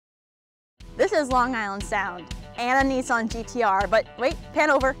This is Long Island Sound and a Nissan GTR, but wait, pan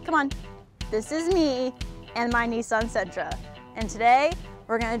over, come on. This is me and my Nissan Sentra. And today,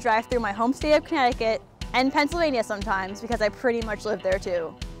 we're gonna drive through my home state of Connecticut and Pennsylvania sometimes because I pretty much live there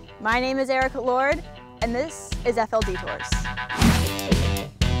too. My name is Erica Lord, and this is FLDetours.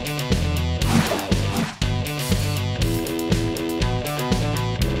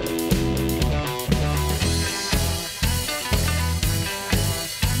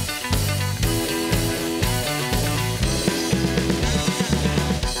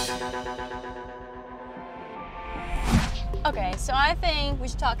 Okay, so I think we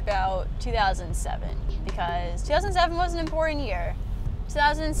should talk about 2007 because 2007 was an important year.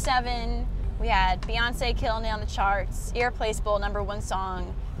 2007, we had Beyonce killing it on the charts, irreplaceable #1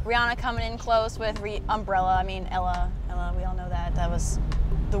 song, Rihanna coming in close with Umbrella, I mean Ella, we all know that. That was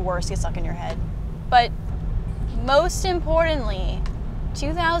the worst, get stuck in your head. But most importantly,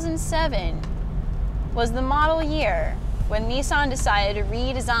 2007 was the model year when Nissan decided to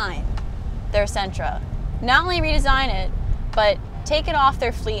redesign their Sentra. Not only redesign it, but take it off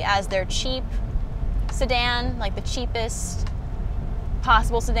their fleet as their cheap sedan, like the cheapest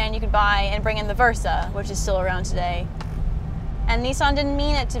possible sedan you could buy, and bring in the Versa, which is still around today. And Nissan didn't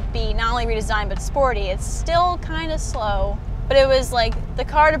mean it to be not only redesigned but sporty. It's still kind of slow, but it was like the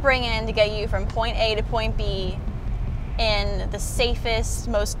car to bring in to get you from point A to point B in the safest,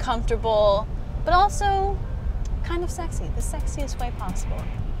 most comfortable, but also kind of sexy, the sexiest way possible.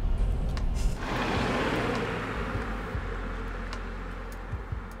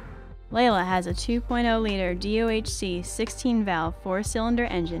 Layla has a 2.0-liter DOHC 16-valve 4-cylinder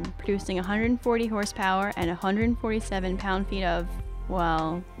engine producing 140 horsepower and 147 pound-feet of,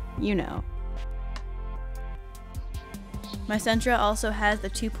 well, you know. My Sentra also has the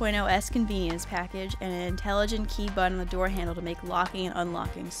 2.0S convenience package and an intelligent key button on the door handle to make locking and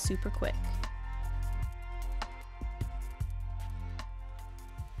unlocking super quick.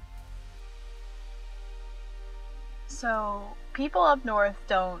 So, people up north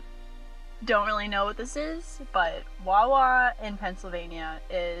don't really know what this is, but Wawa in Pennsylvania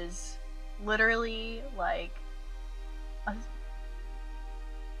is literally like a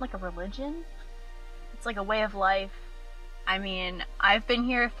religion. It's like a way of life. I mean, I've been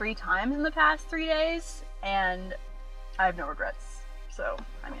here 3 times in the past 3 days, and I have no regrets. So,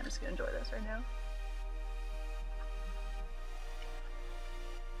 I mean, I'm just gonna enjoy this right now.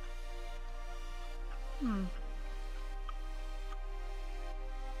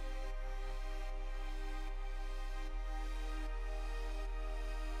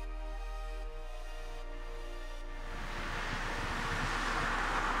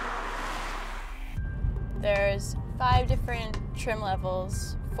 There's 5 different trim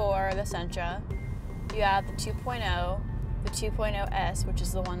levels for the Sentra. You have the 2.0, the 2.0S, which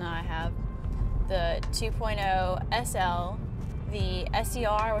is the one that I have, the 2.0 SL, the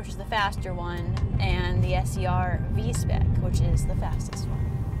SER, which is the faster one, and the SER V-Spec, which is the fastest one.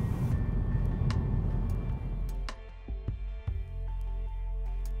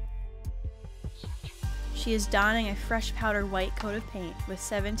 She is donning a fresh powder white coat of paint with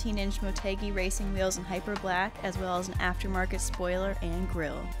 17-inch Motegi racing wheels in hyper black, as well as an aftermarket spoiler and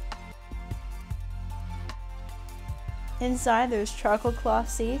grille. Inside there's charcoal cloth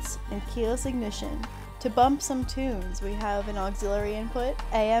seats and keyless ignition. To bump some tunes, we have an auxiliary input,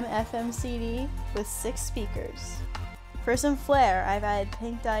 AM, FM, CD with 6 speakers. For some flair, I've added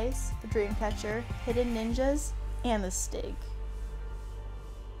pink dice, the Dreamcatcher, hidden ninjas, and the Stig.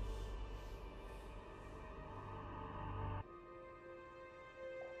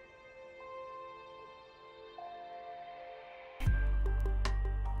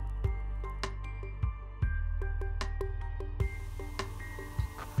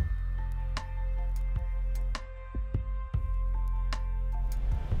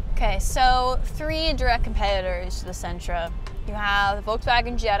 Okay, so 3 direct competitors to the Sentra. You have the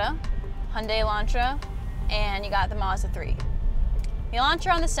Volkswagen Jetta, Hyundai Elantra, and you got the Mazda 3. The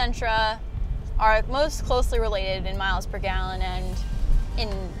Elantra and the Sentra are most closely related in miles per gallon and in,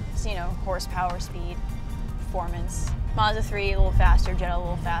 horsepower, speed, performance. Mazda 3 a little faster, Jetta a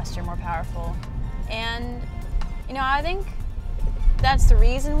little faster, more powerful. And, I think that's the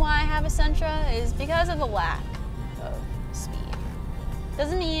reason why I have a Sentra is because of the lack of speed.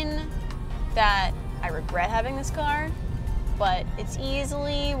 Doesn't mean that I regret having this car, but it's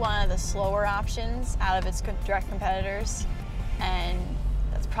easily one of the slower options out of its direct competitors, and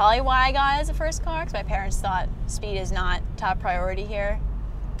that's probably why I got it as a first car, because my parents thought speed is not top priority here.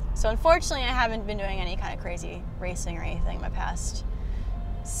 So unfortunately, I haven't been doing any kind of crazy racing or anything in my past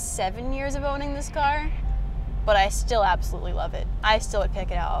 7 years of owning this car, but I still absolutely love it. I still would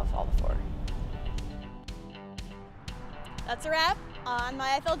pick it out of all the 4. that's a wrap on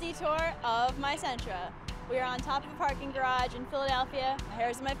my FL detour of my Sentra. We are on top of a parking garage in Philadelphia. My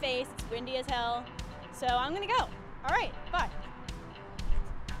hair's in my face, it's windy as hell. So I'm gonna go. All right, bye.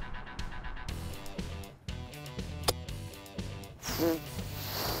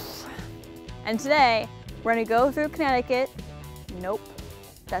 And today, we're gonna go through Connecticut. Nope,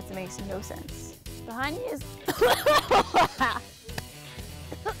 that makes no sense. Behind me is,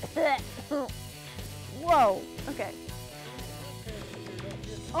 whoa, okay.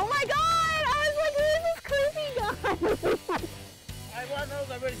 Oh my God, I was like, who is this creepy guy? I want all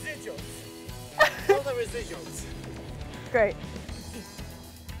the residuals. All the residuals. Great.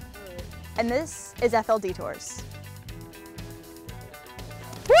 And this is FLDetours.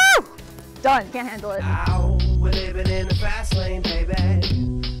 Woo! Done, can't handle it. Ow, we're living in the fast lane, baby.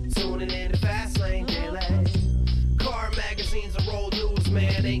 Tuning in the fast lane daily. Car magazines and road news,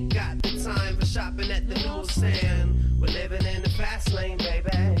 man. Ain't got the time for shopping at the newsstand. We're living in the fast lane,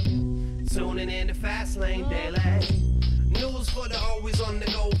 baby. Tuning in the fast lane daily. News for the always on the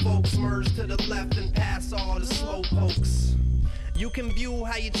go folks. Merge to the left and pass all the slow pokes. You can view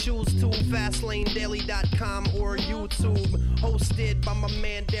how you choose to, FastLaneDaily.com or YouTube. Hosted by my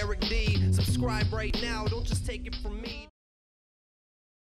man Derek D. Subscribe right now, don't just take it from me.